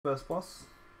First boss.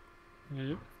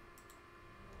 Yep.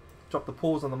 Drop the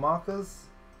pulls on the markers.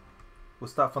 We'll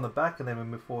start from the back and then we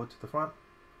move forward to the front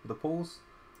with the pulls.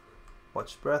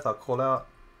 Watch breath, I'll call out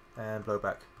and blow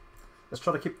back. Let's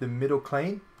try to keep the middle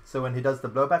clean, so when he does the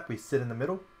blowback we sit in the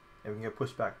middle and we can get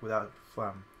pushed back without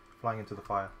flying into the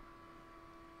fire.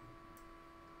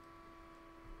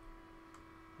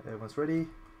 Everyone's ready?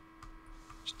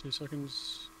 Just 2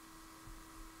 seconds.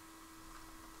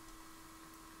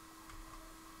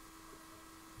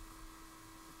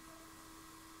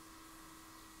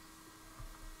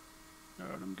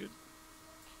 Alright, I'm good.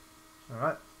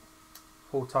 Alright.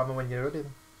 Full timer when you're ready.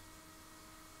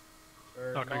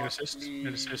 Oh, can I get assist?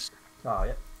 Get assist. Ah,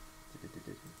 yeah.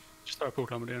 Just throw a pull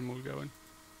timer down and we'll go in.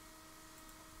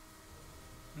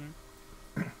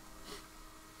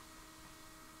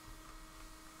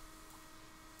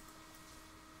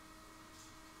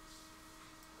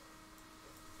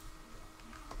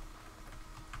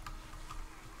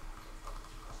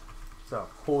 So,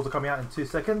 pulls are coming out in 2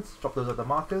 seconds. Drop those at the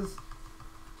markers.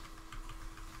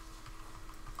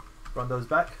 Run those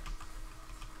back.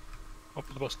 I'll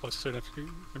put the boss closer so you don't have to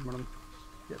keep running.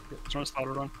 Yep. Trying to start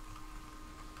a run.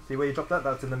 See where you dropped that?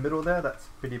 That's in the middle there. That's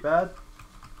pretty bad.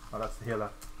 Oh, that's the healer.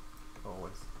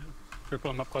 Always. We'll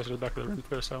pull them up closer to the back of the room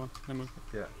first, Alan. Then we'll,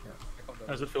 Yeah.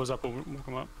 as it fills up, we'll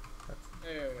come up.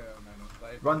 Yeah,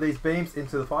 Run these beams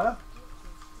into the fire.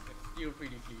 It's still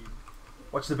pretty clean.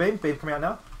 Watch the beam. Beam coming out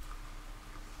now.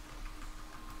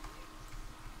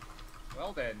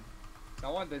 Well then,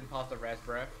 someone didn't pass the rest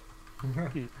breath.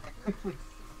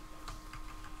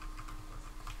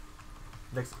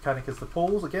 Next mechanic is the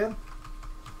pulls again.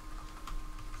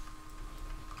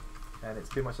 And it's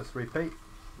pretty much just repeat.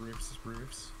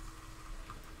 Roofs.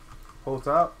 Pulls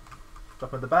out.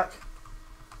 Drop in the back.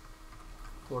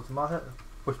 Towards the market.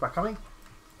 Push back coming.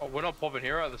 Oh, we're not popping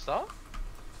hero at the start?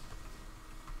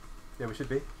 Yeah, we should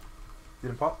be.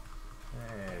 Didn't pop.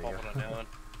 There you Popping go. it now then.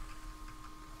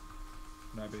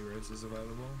 No B-res is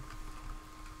available.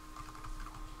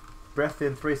 Breath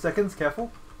in 3 seconds. Careful.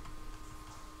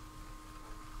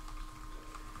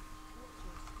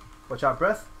 Watch out,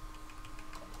 breath.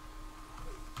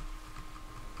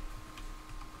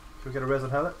 Can we get a res on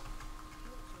Hellet?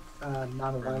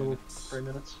 None available. 3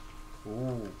 minutes.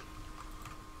 Ooh.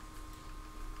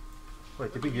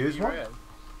 Wait, did we use one?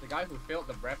 The guy who failed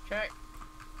the breath check?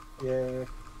 Yeah,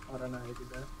 I don't know who did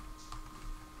that.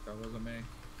 That wasn't me.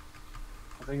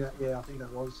 I think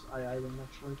that was AA then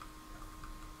actually.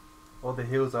 All the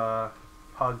heals are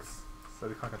pugs, so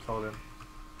we can't control them.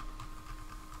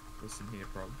 Listen here,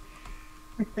 prob.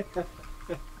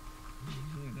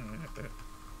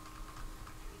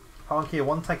 How long can you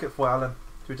one tank it for, Alan?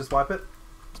 Should we just wipe it?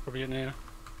 It's probably in here.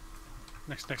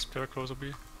 Next terror clause will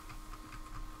be.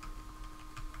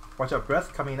 Watch out,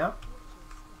 breath coming out.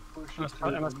 Unless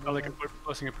I can put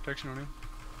blessing of protection on him.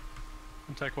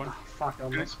 And take one. Oh, fuck,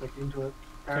 I'm not spec into it.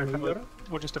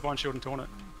 We'll just divine shield and taunt it.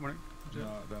 When it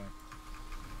No, don't.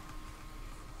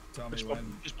 Tell me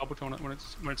when. just bubble taunt it when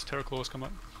its terror claws come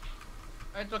up.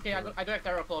 It's okay, I don't have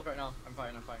terror claws right now. I'm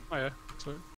fine. Oh yeah,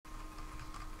 so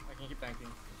I can keep tanking.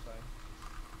 It's fine.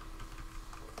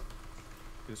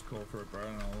 Just call for a bro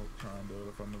and I'll try and do it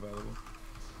if I'm available.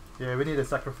 Yeah, we need to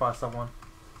sacrifice someone.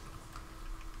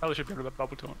 Ellie should be able to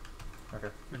bubble taunt. Okay.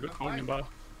 We've got taunt in bar.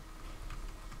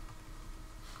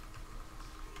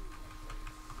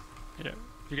 Yeah,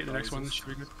 if you get the next one, it should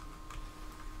be good.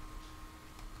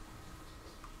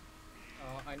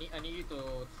 I need you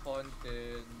to taunt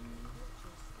in...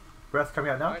 Breath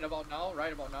coming out now. Right about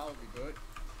now would be good.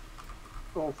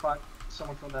 Oh fuck,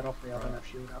 someone turned that off me, I don't have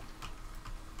shield up.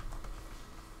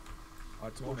 I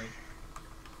told me.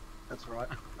 That's right,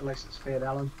 at least it's fair,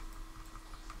 Alan.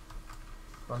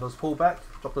 Run those pull back.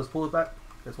 Drop those pulls back.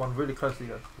 There's one really close to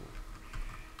you guys.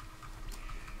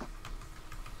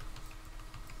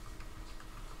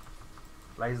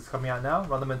 Lasers coming out now.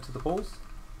 Run them into the pulls.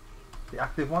 The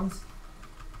active ones.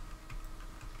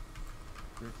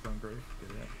 Roof on grief. Get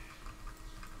out.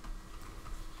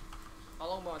 How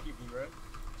long more you be, bro?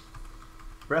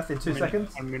 Breath in 2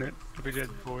 seconds. 1 minute. If we did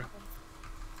before.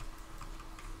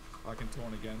 I can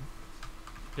taunt again.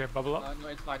 Yeah, bubble up. No,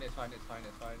 it's fine.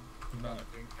 I'm No.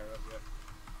 not doing terror yet.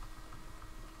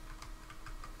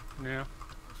 Yeah.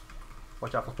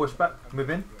 Watch out for pushback. Move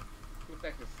in. 2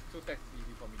 stacks is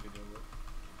easy for me to deal with.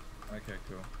 Okay,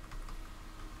 cool.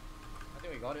 I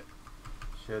think we got it.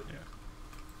 Shit. Yeah.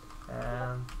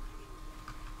 And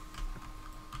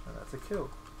that's a kill.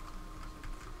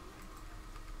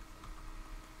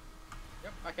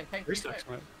 Yep, I can tank 3 3 stacks,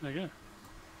 mate. There you go.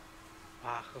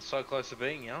 Ah, I was so close to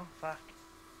being, you know? Fuck.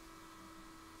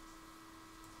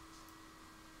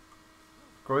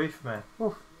 Grief, man.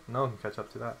 Oof. No one can catch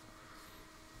up to that.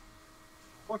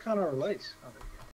 Why can't I release? I think.